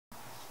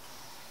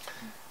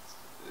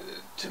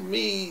to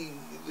me,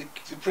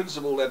 the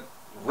principle that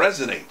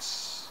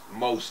resonates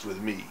most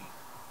with me,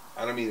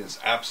 I don't mean it's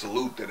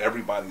absolute that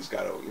everybody's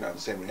got to, have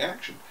the same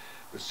reaction,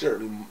 but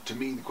certainly to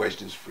me the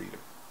question is freedom,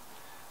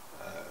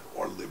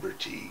 or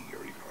liberty,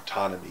 or even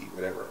autonomy,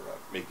 whatever.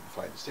 I'm making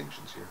fine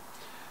distinctions here.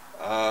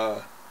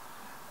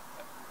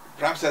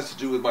 Perhaps that's to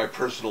do with my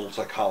personal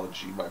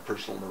psychology, my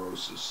personal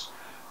neurosis,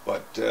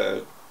 but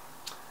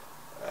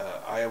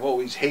I have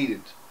always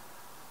hated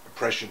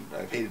oppression.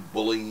 I've hated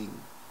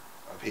bullying.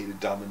 I've hated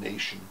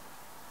domination.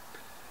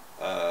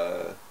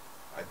 I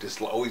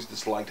always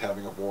disliked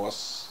having a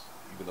boss,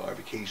 even though I've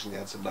occasionally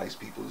had some nice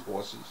people as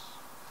bosses.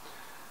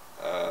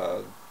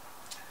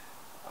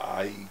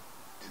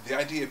 The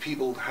idea of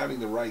people having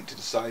the right to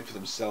decide for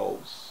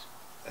themselves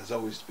has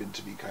always been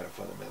to me kind of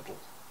fundamental,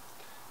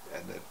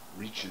 and that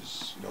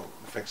reaches,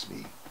 affects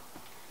me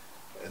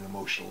at an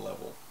emotional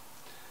level.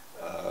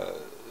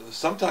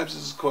 Sometimes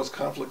this has caused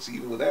conflicts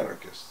even with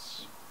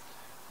anarchists.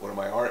 One of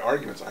my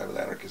arguments I have with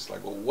anarchists,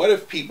 like, well, what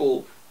if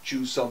people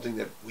choose something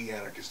that we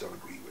anarchists don't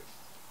agree with?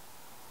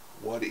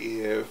 What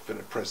if an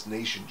oppressed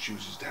nation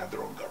chooses to have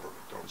their own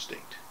government, their own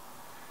state?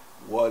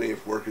 What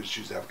if workers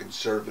choose to have a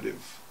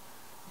conservative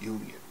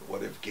union?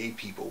 What if gay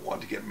people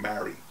want to get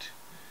married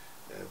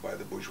by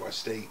the bourgeois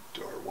state,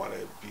 or want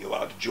to be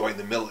allowed to join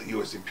the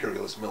U.S.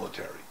 imperialist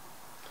military?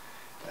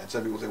 And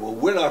some people say, well,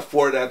 we're not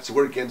for that, so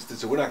we're against it,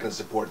 so we're not going to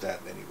support that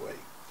in any way.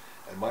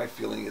 And my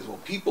feeling is, well,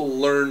 people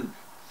learn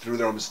through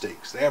their own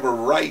mistakes. They have a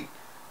right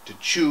to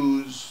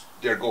choose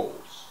their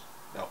goals.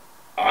 Now,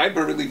 I'm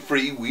perfectly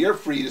free, we are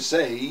free to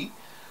say,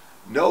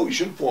 no, you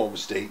shouldn't form a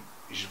state,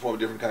 you should form a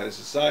different kind of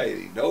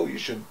society. No, you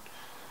shouldn't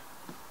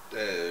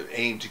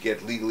aim to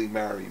get legally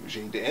married, you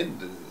should aim to end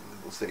the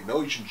legal state.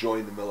 No, you should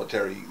join the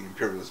military, the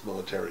imperialist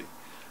military,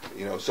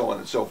 so on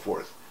and so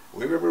forth.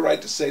 We have every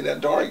right to say that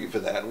and to argue for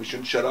that, and we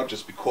shouldn't shut up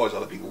just because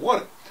other people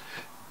want it.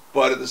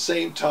 But at the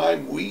same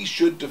time, we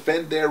should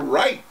defend their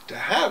right to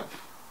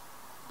have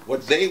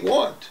what they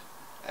want,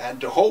 and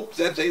to hope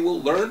that they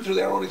will learn through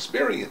their own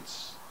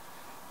experience.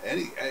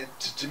 And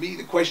to me,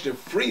 the question of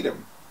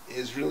freedom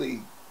is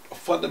really a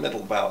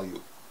fundamental value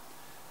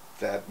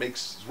that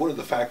is one of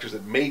the factors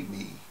that made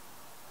me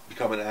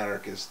become an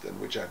anarchist,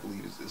 and which I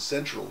believe is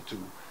central to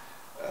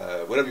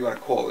whatever you want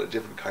to call it, a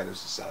different kind of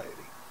society.